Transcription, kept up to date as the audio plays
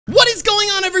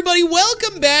on, everybody?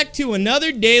 Welcome back to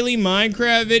another daily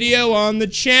Minecraft video on the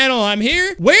channel. I'm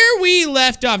here where we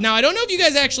left off. Now, I don't know if you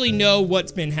guys actually know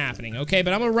what's been happening, okay?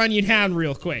 But I'm gonna run you down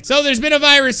real quick. So there's been a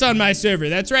virus on my server.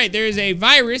 That's right, there is a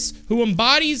virus who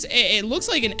embodies, it looks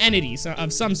like an entity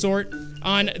of some sort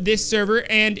on this server,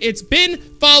 and it's been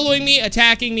following me,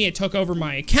 attacking me. It took over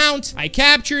my account. I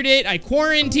captured it. I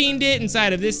quarantined it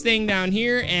inside of this thing down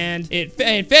here, and it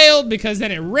failed because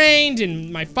then it rained,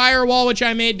 and my firewall, which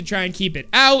I made to try and keep it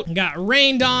out, got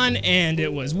rained on, and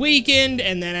it was weakened,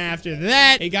 and then after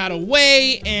that, it got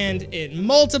away, and it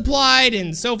multiplied,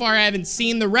 and so far I haven't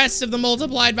seen the rest of the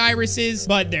multiplied viruses,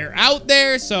 but they're out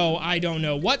there, so I don't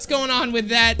know what's going on with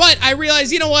that, but I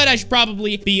realized, you know what, I should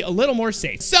probably be a little more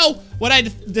safe. So, what I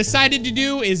decided to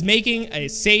do is making a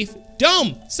safe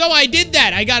dome. So I did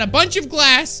that. I got a bunch of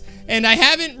glass, and I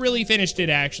haven't really finished it,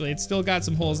 actually. It's still got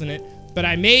some holes in it, but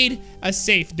I made a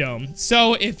safe dome.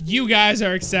 So if you guys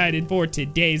are excited for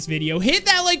today's video, hit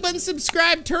that like button,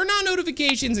 subscribe, turn on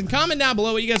notifications, and comment down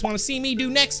below what you guys want to see me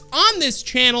do next on this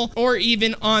channel or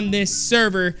even on this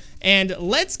server. And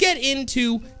let's get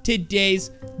into today's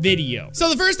video.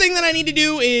 So the first thing that I need to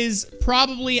do is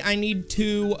probably I need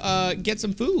to get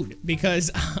some food because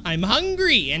I'm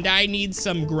hungry and I need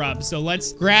some grub. So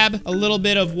let's grab a little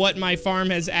bit of what my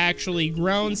farm has actually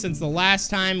grown since the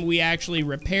last time we actually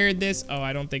repaired this. Oh,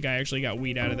 I don't think I actually got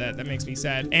wheat out of that. That makes me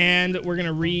sad. And we're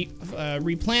gonna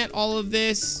replant all of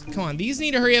this. Come on, these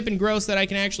need to hurry up and grow so that I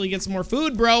can actually get some more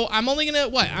food, bro. I'm only gonna,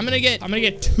 what? I'm gonna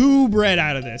get 2 bread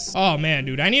out of this. Oh man,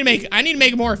 dude, I need to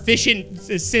make a more efficient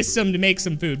system to make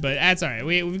some food, but that's all right.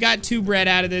 We've got 2 bread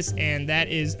out of this, and that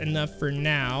is enough for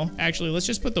now. Actually, let's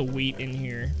just put the wheat in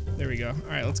here. There we go. All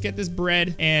right, let's get this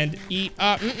bread and eat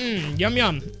up. Yum,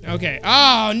 yum. Okay.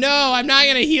 Oh, no, I'm not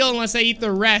gonna heal unless I eat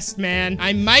the rest, man.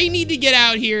 I might need to get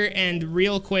out here and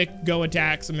real quick go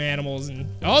attack some animals. And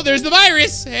oh, there's the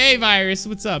virus. Hey, virus.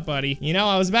 What's up, buddy? You know,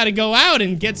 I was about to go out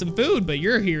and get some food, but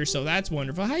you're here, so that's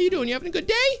wonderful. How you doing? You having a good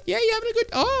day? Yeah, you having a good...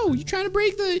 Oh, you trying to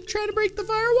break the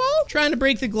firewall? Trying to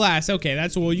break the glass. Okay,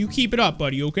 that's... Well, you keep it up,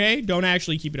 buddy, okay? Don't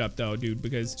actually keep it up, though, dude,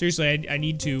 because seriously, I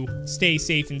need to stay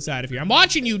safe inside of here. I'm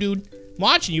watching you, dude. I'm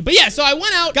watching you. But yeah, so I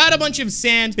went out, got a bunch of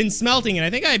sand, been smelting it. I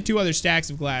think I have 2 other stacks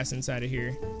of glass inside of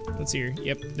here. Let's see here.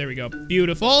 Yep, there we go.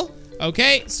 Beautiful.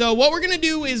 Okay, so what we're gonna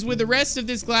do is with the rest of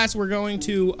this glass, we're going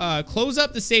to close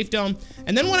up the safe dome.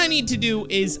 And then what I need to do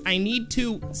is I need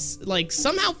to like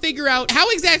somehow figure out how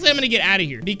exactly I'm gonna get out of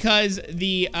here. Because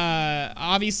the,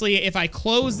 obviously if I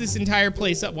close this entire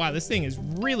place up, wow, this thing is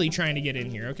really trying to get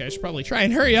in here. Okay, I should probably try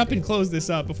and hurry up and close this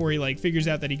up before he like figures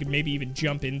out that he could maybe even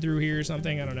jump in through here or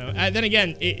something. I don't know. Then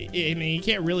again, I mean, he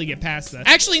can't really get past that.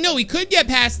 Actually, no, he could get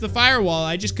past the firewall.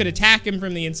 I just could attack him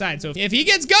from the inside. So if he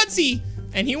gets gutsy,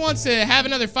 and he wants to have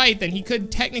another fight, then he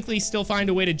could technically still find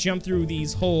a way to jump through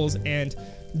these holes and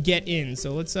get in.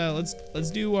 So let's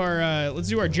do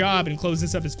our job and close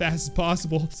this up as fast as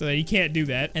possible so that he can't do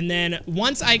that. And then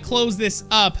once I close this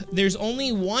up, there's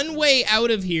only one way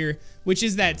out of here, which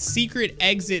is that secret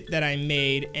exit that I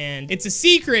made. And it's a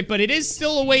secret, but it is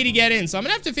still a way to get in. So I'm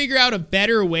gonna have to figure out a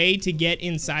better way to get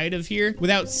inside of here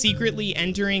without secretly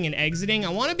entering and exiting. I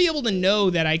wanna be able to know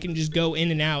that I can just go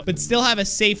in and out, but still have a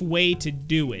safe way to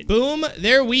do it. Boom,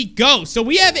 there we go. So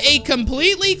we have a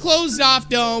completely closed off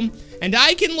dome, and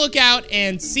I can look out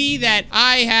and see that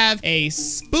I have a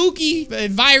spooky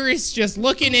virus just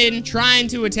looking in, trying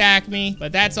to attack me,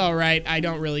 but that's all right. I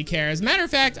don't really care. As a matter of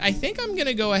fact, I think I'm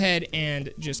gonna go ahead and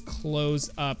just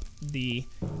close up the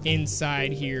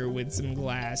inside here with some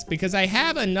glass because I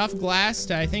have enough glass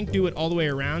to, I think, do it all the way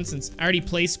around since I already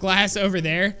placed glass over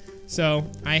there. So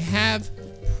I have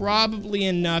probably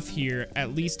enough here,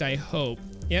 at least I hope.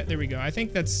 Yeah, there we go. I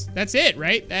think that's it,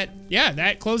 right? Yeah,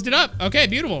 that closed it up. Okay,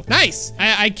 beautiful. Nice.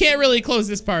 I can't really close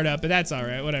this part up, but that's all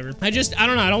right, whatever. I don't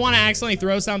know. I don't want to accidentally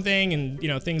throw something and, you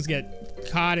know, things get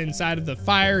caught inside of the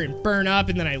fire and burn up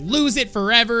and then I lose it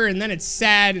forever and then it's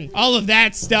sad and all of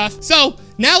that stuff. So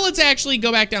now let's actually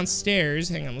go back downstairs.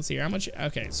 Hang on, let's see here. How much?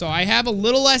 Okay, so I have a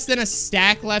little less than a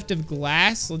stack left of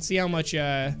glass. Let's see how much,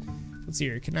 let's see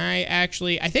here. Can I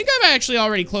actually... I think I've actually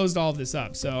already closed all of this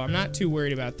up, so I'm not too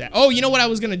worried about that. Oh, you know what I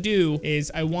was gonna do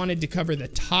is I wanted to cover the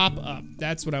top up.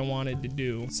 That's what I wanted to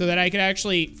do so that I could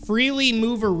actually freely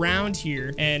move around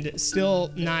here and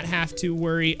still not have to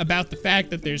worry about the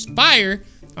fact that there's fire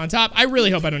on top. I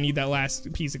really hope I don't need that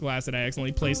last piece of glass that I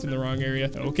accidentally placed in the wrong area.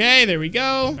 Okay, there we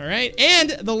go. All right,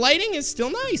 and the lighting is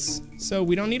still nice, so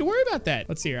we don't need to worry about that.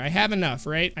 Let's see here. I have enough,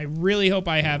 right? I really hope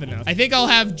I have enough. I think I'll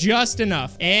have just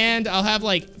enough, and I'll have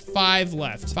like 5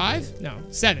 left. 5? No,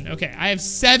 7. Okay, I have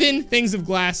 7 things of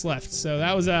glass left, so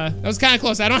that was kind of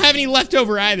close. I don't have any left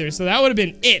over either, so that would have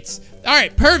been it. All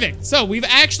right, perfect. So we've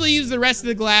actually used the rest of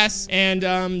the glass and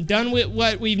done with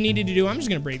what we've needed to do. I'm just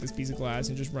gonna break this piece of glass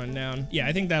and just run down. Yeah,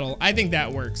 I think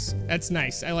that works. That's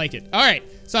nice. I like it. All right,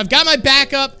 so I've got my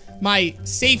backup, my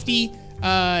safety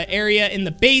area in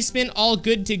the basement, all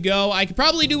good to go. I could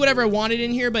probably do whatever I wanted in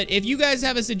here, but if you guys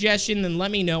have a suggestion, then let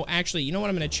me know. Actually, you know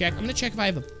what I'm gonna check? I'm gonna check if I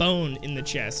have a bone in the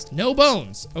chest. No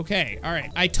bones. Okay, all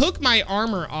right. I took my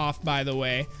armor off, by the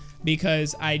way,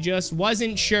 because I just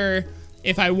wasn't sure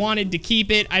if I wanted to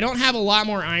keep it. I don't have a lot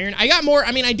more iron. I got more,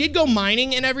 I mean, I did go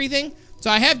mining and everything, so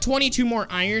I have 22 more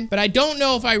iron, but I don't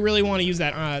know if I really want to use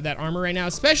that that armor right now,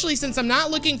 especially since I'm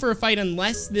not looking for a fight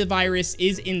unless the virus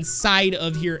is inside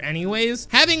of here anyways.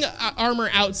 Having armor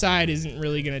outside isn't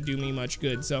really gonna do me much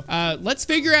good, so let's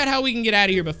figure out how we can get out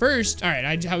of here. But first, all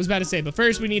right, I was about to say, but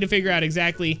first we need to figure out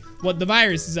exactly what the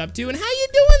virus is up to. And how you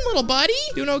doing, little buddy?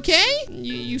 Doing okay?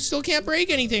 You still can't break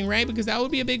anything, right? Because that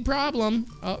would be a big problem.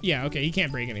 Oh, yeah, okay, he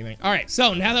can't break anything. All right,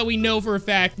 so now that we know for a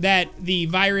fact that the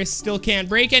virus still can't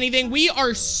break anything, we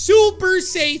are super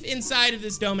safe inside of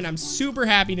this dome, and I'm super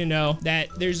happy to know that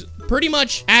there's pretty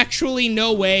much actually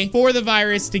no way for the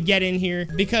virus to get in here,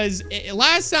 because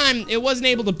last time it wasn't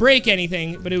able to break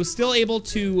anything, but it was still able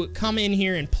to come in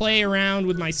here and play around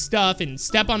with my stuff and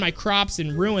step on my crops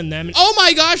and ruin them. Oh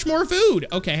my gosh, more food.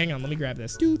 Okay, hang on, let me grab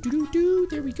this.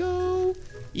 There we go.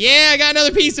 Yeah, I got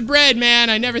another piece of bread, man.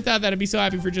 I never thought that I'd be so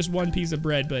happy for just one piece of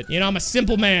bread, but, you know, I'm a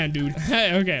simple man, dude.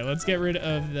 Okay, let's get rid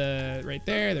of the right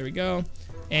there. There we go.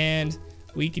 And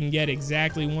we can get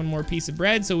exactly one more piece of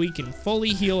bread so we can fully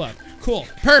heal up. Cool.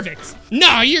 Perfect.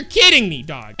 No, you're kidding me,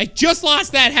 dog. I just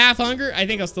lost that half hunger. I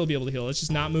think I'll still be able to heal. Let's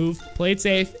just not move. Play it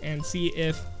safe and see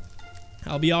if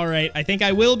I'll be all right. I think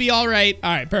I will be all right.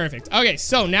 All right, perfect. Okay,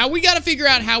 so now we got to figure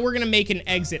out how we're going to make an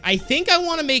exit. I think I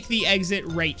want to make the exit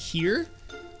right here.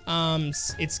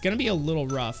 It's gonna be a little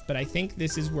rough, but I think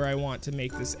this is where I want to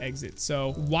make this exit.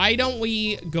 So why don't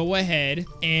we go ahead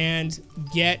and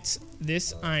get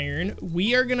this iron?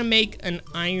 We are gonna make an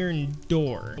iron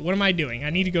door. What am I doing?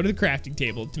 I need to go to the crafting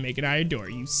table to make an iron door,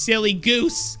 you silly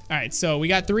goose. All right, so we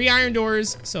got 3 iron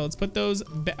doors, so let's put those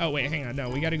oh wait, hang on, no,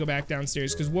 we got to go back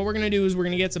downstairs, because what we're gonna do is we're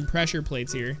gonna get some pressure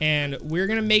plates here, and we're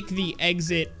gonna make the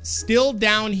exit still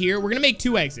down here. We're gonna make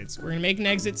 2 exits. We're gonna make an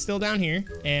exit still down here,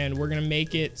 and we're gonna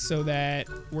make it so that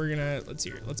we're gonna, let's see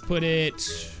here, let's put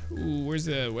it, ooh, where's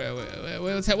the,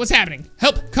 what's happening?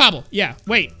 Help, cobble. Yeah,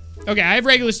 wait. Okay, I have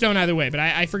regular stone either way, but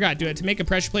I forgot. To make a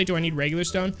pressure plate, do I need regular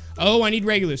stone? Oh, I need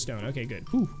regular stone. Okay, good.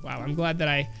 Whew, wow, I'm glad that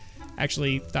I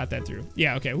actually thought that through.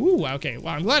 Yeah, okay. Ooh, okay.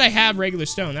 Wow, I'm glad I have regular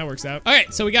stone. That works out. All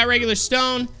right, so we got regular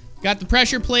stone, got the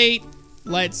pressure plate.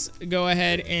 Let's go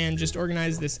ahead and just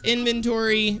organize this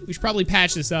inventory. We should probably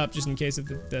patch this up just in case if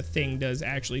the thing does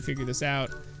actually figure this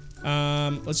out.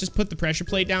 Let's just put the pressure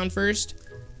plate down first,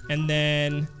 and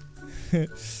then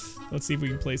let's see if we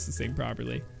can place this thing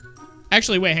properly.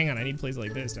 Actually, wait, hang on. I need to place it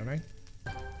like this, don't I?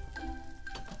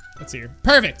 Let's see here.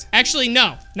 Perfect. Actually,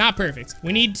 no, not perfect.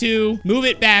 We need to move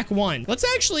it back 1. Let's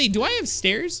actually, do I have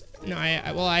stairs? No,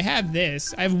 well, I have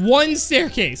this. I have 1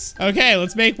 staircase. Okay,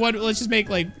 let's make one. Let's just make,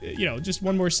 like, you know, just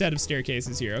 1 more set of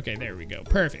staircases here. Okay, there we go.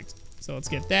 Perfect. So let's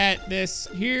get this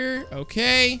here.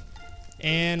 Okay.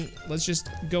 And let's just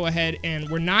go ahead and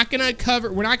we're not gonna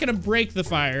break the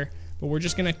fire, but we're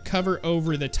just gonna cover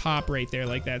over the top right there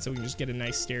like that so we can just get a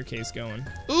nice staircase going.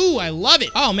 Ooh, I love it.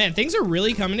 Oh man, things are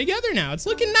really coming together now. It's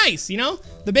looking nice, you know?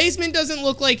 The basement doesn't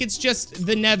look like it's just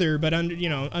the nether, but under, you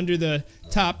know, under the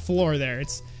top floor there.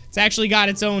 It's actually got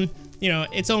its own, you know,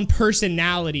 its own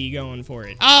personality going for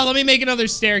it. Oh, let me make another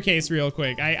staircase real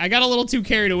quick. I got a little too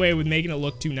carried away with making it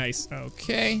look too nice.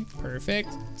 Okay, perfect.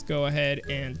 Let's go ahead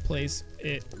and place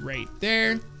it right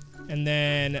there. And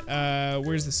then,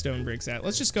 where's the stone bricks at?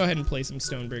 Let's just go ahead and place some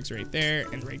stone bricks right there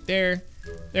and right there.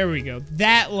 There we go.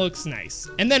 That looks nice.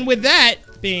 And then with that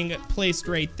being placed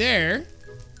right there,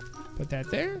 put that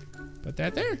there, put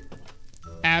that there.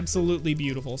 Absolutely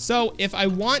beautiful. So if I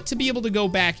want to be able to go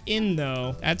back in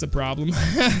though, that's a problem.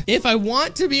 If I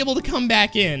want to be able to come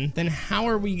back in, then how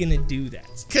are we gonna do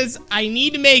that? Because I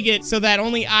need to make it so that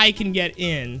only I can get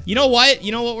in. You know what?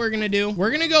 You know what we're gonna do?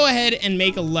 We're gonna go ahead and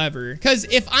make a lever. Because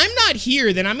if I'm not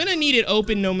here, then I'm gonna need it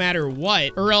open no matter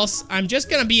what, or else I'm just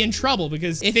gonna be in trouble,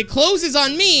 because if it closes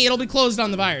on me, it'll be closed on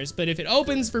the virus. But if it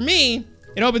opens for me,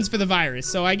 it opens for the virus.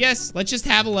 So I guess let's just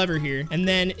have a lever here. And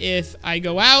then if I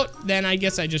go out, then I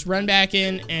guess I just run back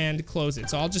in and close it.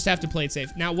 So I'll just have to play it safe.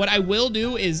 Now, what I will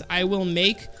do is I will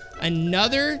make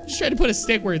another, just try to put a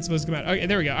stick where it's supposed to come out. Okay,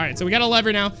 there we go. All right, so we got a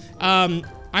lever now.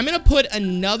 I'm gonna put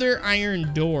another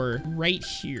iron door right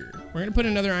here. We're gonna put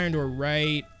another iron door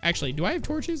right... Actually, do I have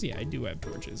torches? Yeah, I do have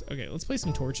torches. Okay, let's place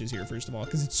some torches here first of all,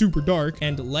 because it's super dark.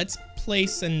 And let's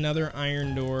place another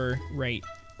iron door right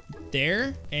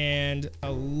there, and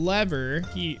a lever.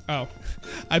 Oh,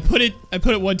 I put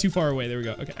it one too far away. There we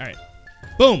go. Okay, all right.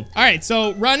 Boom. All right,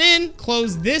 so run in,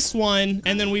 close this one,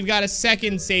 and then we've got a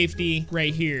second safety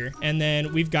right here, and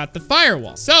then we've got the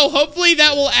firewall. So hopefully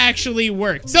that will actually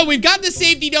work. So we've got the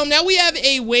safety dome. Now we have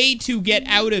a way to get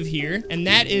out of here, and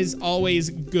that is always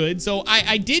good. So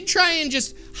I did try and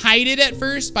just hide it at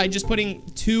first by just putting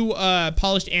 2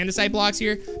 polished andesite blocks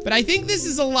here, but I think this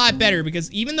is a lot better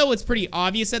because even though it's pretty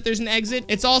obvious that there's an exit,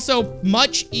 it's also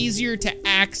much easier to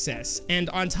access. And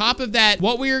on top of that,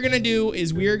 what we are gonna do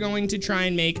is we are going to try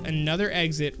and make another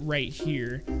exit right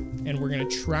here, and we're gonna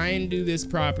try and do this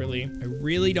properly. I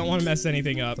really don't want to mess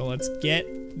anything up, so let's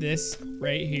get this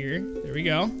right here. There we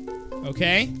go.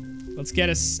 Okay, let's get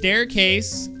a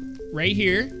staircase right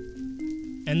here,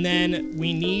 and then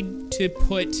we need to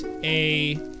put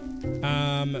a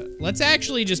let's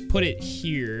actually just put it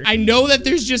here. I know that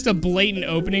there's just a blatant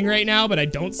opening right now, but I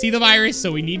don't see the virus,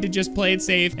 so we need to just play it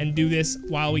safe and do this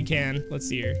while we can. Let's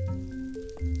see here.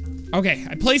 Okay,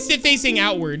 I placed it facing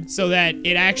outward so that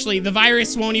it actually, the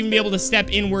virus won't even be able to step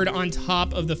inward on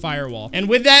top of the firewall. And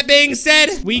with that being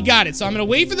said, we got it. So I'm gonna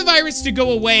wait for the virus to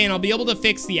go away and I'll be able to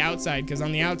fix the outside, because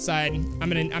on the outside, I'm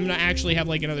gonna actually have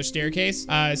like another staircase.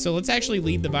 So let's actually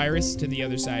lead the virus to the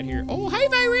other side here. Oh, hi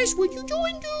virus, what you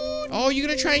doing, dude? Oh, you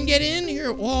gonna try and get in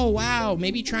here? Oh, wow,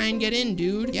 maybe try and get in,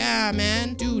 dude. Yeah,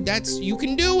 man, dude, you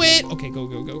can do it. Okay, go,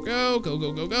 go, go, go, go,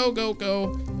 go, go, go, go,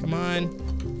 go. Come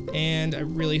on. And I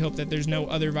really hope that there's no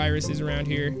other viruses around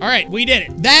here. All right, we did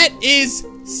it. That is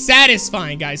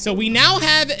satisfying, guys. So we now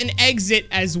have an exit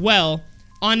as well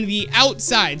on the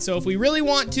outside. So if we really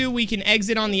want to, we can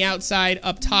exit on the outside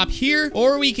up top here,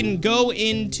 or we can go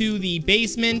into the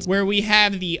basement where we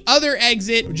have the other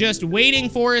exit just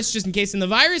waiting for us, just in case. And the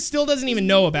virus still doesn't even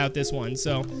know about this one.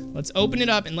 So let's open it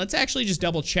up and let's actually just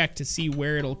double check to see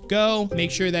where it'll go. Make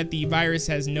sure that the virus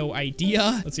has no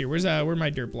idea. Let's see, where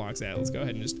my dirt blocks at? Let's go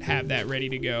ahead and just have that ready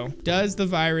to go. Does the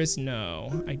virus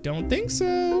know? I don't think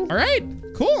so. All right,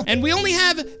 cool. And we only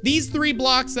have these 3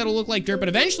 blocks that'll look like dirt, but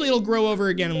eventually it'll grow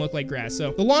over again and look like grass.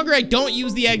 So the longer I don't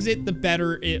use the exit, the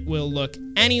better it will look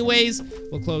anyways.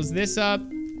 We'll close this up.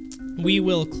 We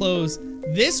will close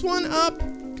this one up.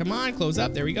 Come on, close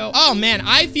up. There we go. Oh man,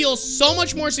 I feel so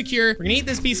much more secure. We're gonna eat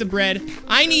this piece of bread.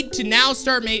 I need to now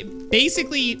start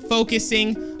basically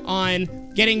focusing on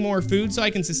getting more food so I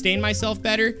can sustain myself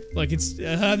better. Look, it's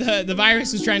the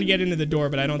virus is trying to get into the door,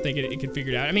 but I don't think it can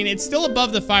figure it out. I mean, it's still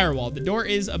above the firewall. The door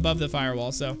is above the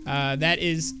firewall, so that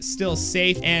is still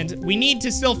safe. And we need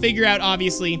to still figure out,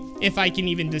 obviously, if I can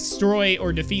even destroy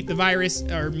or defeat the virus,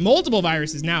 or multiple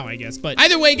viruses now, I guess. But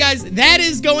either way, guys, that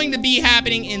is going to be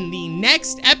happening in the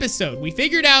next episode. We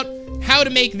figured out how to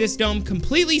make this dome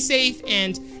completely safe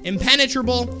and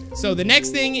impenetrable. So the next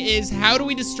thing is, how do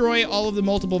we destroy all of the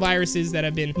multiple viruses that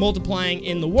have been multiplying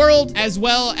in the world, as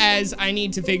well as I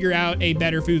need to figure out a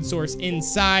better food source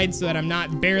inside so that I'm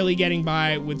not barely getting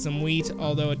by with some wheat,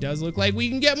 although it does look like we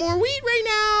can get more wheat right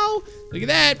now. Look at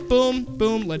that. Boom,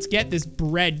 boom. Let's get this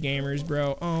bread, gamers,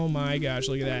 bro. Oh my gosh,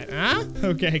 look at that. Huh?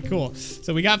 Okay, cool.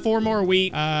 So we got 4 more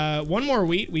wheat. 1 more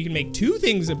wheat. We can make 2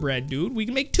 things of bread, dude. We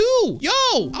can make 2. Yo!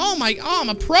 Oh, I'm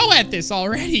a pro at this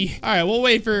already. All right, we'll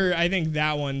wait for, I think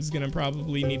that one's gonna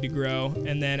probably need to grow.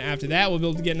 And then after that, we'll be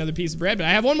able to get another piece of bread. But I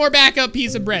have 1 more backup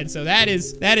piece of bread. So that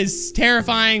is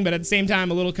terrifying, but at the same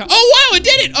time, a little, oh, wow, it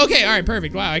did it. Okay, all right,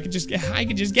 perfect. Wow, I could just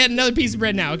get another piece of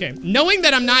bread now. Okay, knowing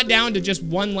that I'm not down to just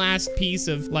 1 last piece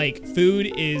of like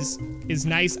food is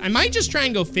nice. I might just try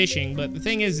and go fishing, but the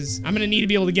thing is I'm gonna need to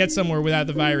be able to get somewhere without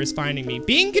the virus finding me.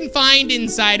 Being confined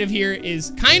inside of here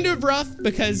is kind of rough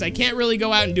because I can't really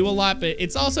go out and do a lot, but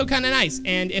it's also kind of nice.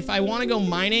 And if I want to go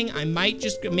mining, I might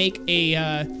just make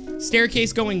a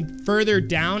staircase going further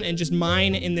down and just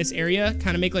mine in this area,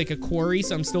 kind of make like a quarry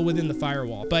so I'm still within the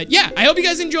firewall. But yeah, I hope you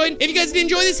guys enjoyed. If you guys did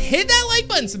enjoy this, hit that like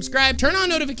button, subscribe, turn on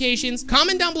notifications,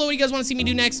 comment down below what you guys want to see me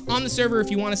do next on the server if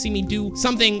you want to see me do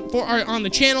something on the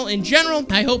channel in general.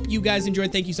 I hope you guys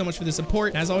enjoyed. Thank you so much for the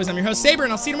support. As always, I'm your host, Sabre,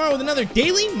 and I'll see you tomorrow with another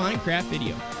daily Minecraft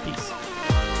video. Peace.